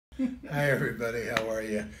Hi, everybody. How are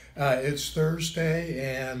you? It's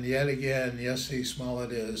Thursday, and yet again, Yessie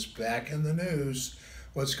Smollett is back in the news.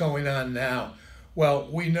 What's going on now? Well,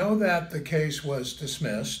 we know that the case was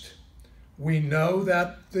dismissed. We know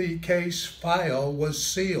that the case file was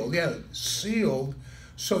sealed. Yeah, sealed,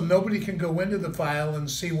 so nobody can go into the file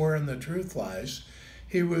and see wherein the truth lies.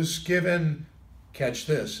 He was given, catch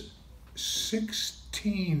this,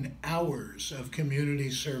 16 hours of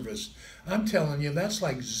community service. I'm telling you, that's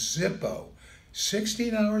like Zippo.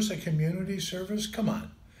 16 hours of community service? Come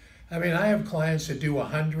on. I mean, I have clients that do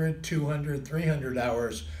 100, 200, 300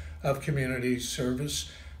 hours of community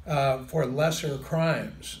service for lesser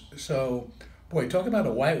crimes. So, boy, talk about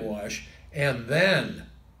a whitewash. And then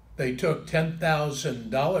they took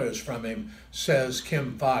 $10,000 from him, says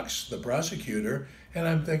Kim Foxx, the prosecutor. And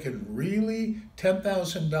I'm thinking, really?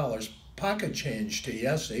 $10,000 pocket change to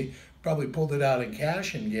Yessie, probably pulled it out in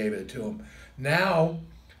cash and gave it to him. Now,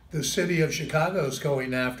 the city of Chicago is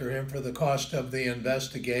going after him for the cost of the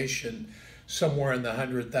investigation, somewhere in the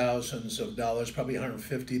hundred thousands of dollars, probably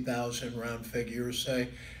 150,000 round figures, say,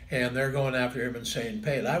 and they're going after him and saying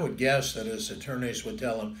pay it. I would guess that his attorneys would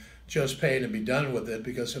tell him just pay it and be done with it,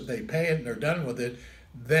 because if they pay it and they're done with it,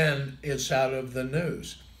 then it's out of the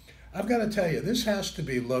news. I've got to tell you, this has to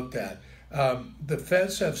be looked at. The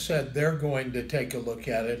feds have said they're going to take a look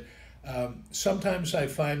at it. Sometimes I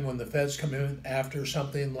find when the feds come in after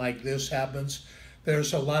something like this happens,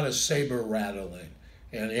 there's a lot of saber rattling.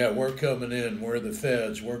 And yeah, we're coming in, we're the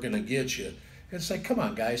feds, we're going to get you. It's like, come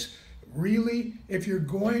on, guys. Really? If you're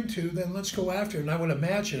going to, then let's go after it. And I would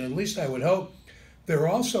imagine, at least I would hope, they're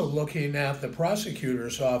also looking at the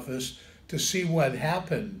prosecutor's office to see what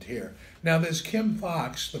happened here. Now, this Kim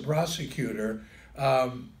Foxx, the prosecutor,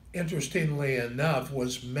 interestingly enough,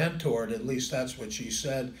 was mentored, at least that's what she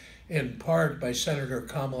said, in part by Senator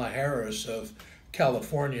Kamala Harris of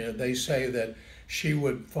California. They say that she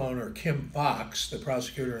would phone her, Kim Foxx, the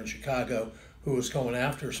prosecutor in Chicago who was going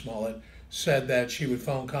after Smollett, said that she would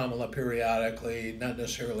phone Kamala periodically, not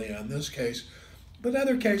necessarily on this case, but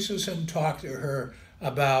other cases, and talk to her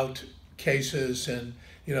about cases and,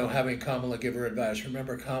 you know, having Kamala give her advice.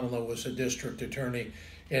 Remember, Kamala was a district attorney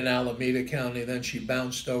in Alameda County. Then she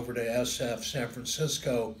bounced over to SF San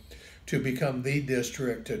Francisco to become the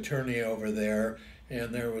district attorney over there.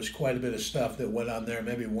 And there was quite a bit of stuff that went on there.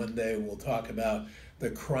 Maybe one day we'll talk about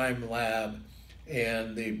the crime lab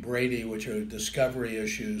and the Brady, which are discovery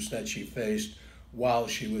issues that she faced while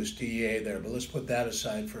she was DEA there. But let's put that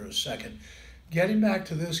aside for a second. Getting back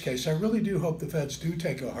to this case, I really do hope the feds do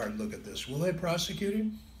take a hard look at this. Will they prosecute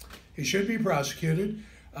him? He should be prosecuted.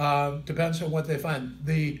 Depends on what they find.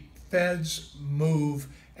 The feds move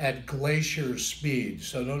at glacier speed,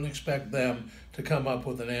 so don't expect them to come up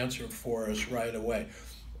with an answer for us right away.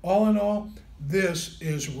 All in all, this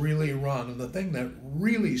is really wrong. And the thing that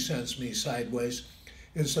really sends me sideways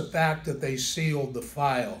is the fact that they sealed the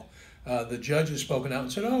file. The judge has spoken out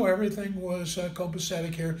and said, oh, everything was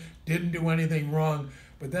copacetic here, didn't do anything wrong.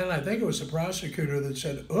 But then I think it was the prosecutor that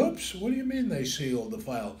said, oops, what do you mean they sealed the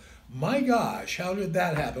file? My gosh, how did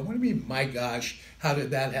that happen? What do you mean, my gosh, how did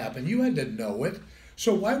that happen? You had to know it.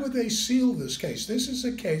 So why would they seal this case? This is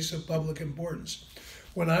a case of public importance.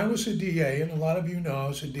 When I was a DA, and a lot of you know I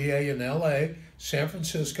was a DA in LA, San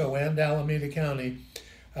Francisco, and Alameda County,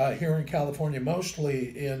 here in California,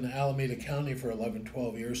 mostly in Alameda County for 11,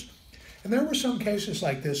 12 years. And there were some cases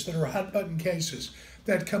like this that are hot button cases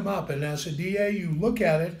that come up. And as a DA, you look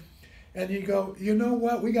at it and you go, you know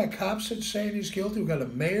what? We got cops that saying he's guilty. We got a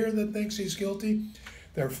mayor that thinks he's guilty.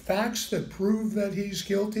 There are facts that prove that he's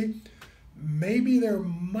guilty. Maybe there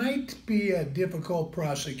might be a difficult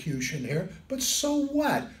prosecution here, but so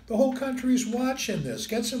what? The whole country's watching this.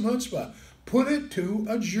 Get some chutzpah. Put it to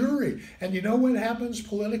a jury. And you know what happens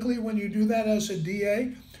politically when you do that as a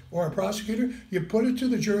DA or a prosecutor? You put it to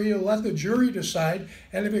the jury, you let the jury decide,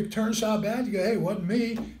 and if it turns out bad, you go, hey, it wasn't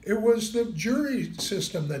me. It was the jury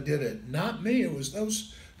system that did it, not me. It was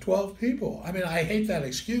those 12 people. I mean, I hate that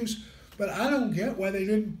excuse, but I don't get why they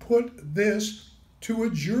didn't put this to a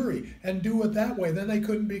jury and do it that way. Then they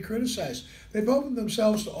couldn't be criticized. They've opened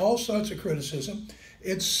themselves to all sorts of criticism.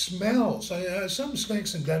 It smells. Something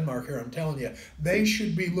stinks in Denmark here, I'm telling you. They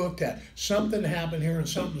should be looked at. Something happened here and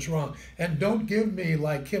something's wrong. And don't give me,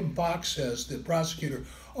 like Kim Foxx says, the prosecutor,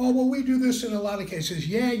 oh, well, we do this in a lot of cases.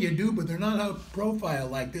 Yeah, you do, but they're not high profile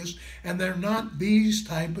like this, and they're not these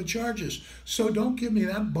type of charges. So don't give me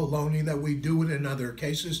that baloney that we do it in other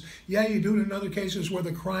cases. Yeah, you do it in other cases where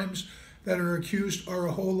the crimes that are accused are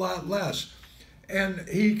a whole lot less. And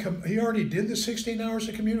he already did the 16 hours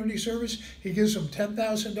of community service. He gives them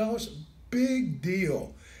 $10,000. Big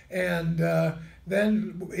deal. And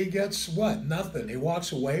then he gets what? Nothing. He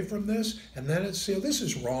walks away from this, and then it's sealed. This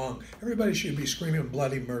is wrong. Everybody should be screaming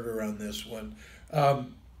bloody murder on this one.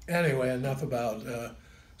 Anyway, enough about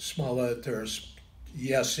Smollett or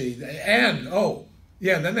Yessi. And, oh,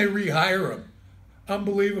 yeah, then they rehire him.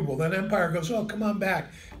 Unbelievable. Then Empire goes, oh, come on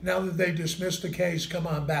back. Now that they dismissed the case, come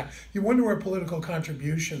on back. You wonder where political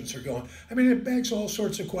contributions are going. I mean, it begs all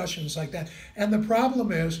sorts of questions like that. And the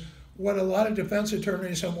problem is, what a lot of defense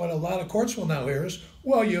attorneys and what a lot of courts will now hear is,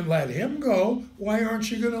 well, you let him go. Why aren't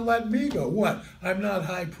you going to let me go? What? I'm not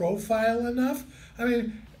high profile enough? I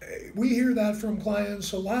mean, we hear that from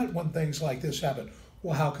clients a lot when things like this happen.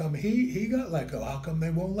 Well, how come he got let go? How come they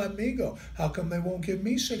won't let me go? How come they won't give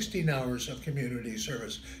me 16 hours of community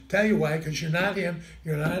service? Tell you why, because you're not him,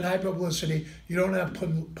 you're not high publicity, you don't have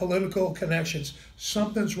political connections.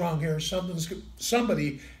 Something's wrong here.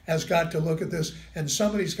 Somebody has got to look at this, and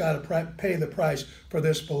somebody's got to pay the price for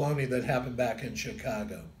this baloney that happened back in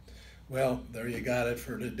Chicago. Well, there you got it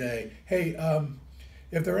for today. Hey,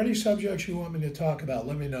 if there are any subjects you want me to talk about,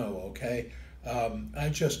 let me know, okay? I'll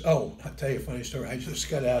tell you a funny story. I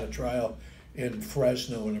just got out of trial in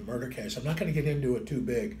Fresno in a murder case. I'm not going to get into it too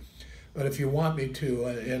big, but if you want me to,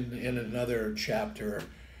 in another chapter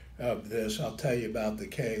of this, I'll tell you about the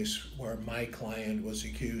case where my client was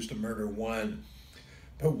accused of murder one,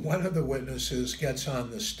 but one of the witnesses gets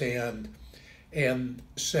on the stand and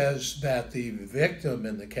says that the victim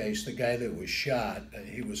in the case, the guy that was shot,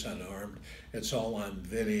 he was unarmed. It's all on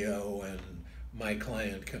video, and my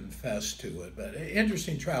client confessed to it. But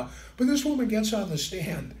interesting trial. But this woman gets on the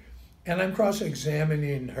stand, and I'm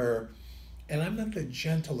cross-examining her, and I'm not the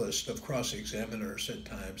gentlest of cross-examiners at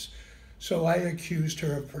times. So I accused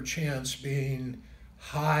her of perchance being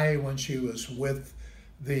high when she was with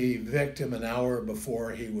the victim an hour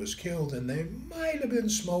before he was killed, and they might have been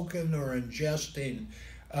smoking or ingesting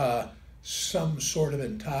some sort of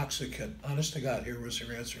intoxicant. Honest to God, here was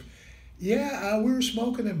her answer. Yeah, we were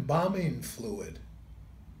smoking embalming fluid.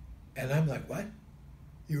 And I'm like, what?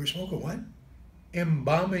 You were smoking what?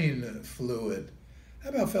 Embalming fluid. I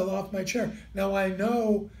about fell off my chair. Now I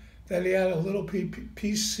know that he had a little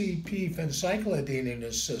PCP phencyclidine in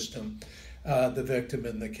his system, the victim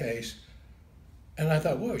in the case. And I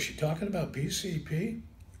thought, whoa, is she talking about PCP?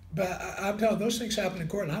 But I'm telling you, those things happen in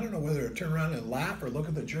court, and I don't know whether to turn around and laugh or look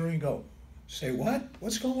at the jury and go, say what?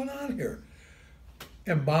 What's going on here?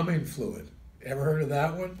 Embalming fluid. Ever heard of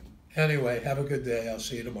that one? Anyway, have a good day. I'll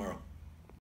see you tomorrow.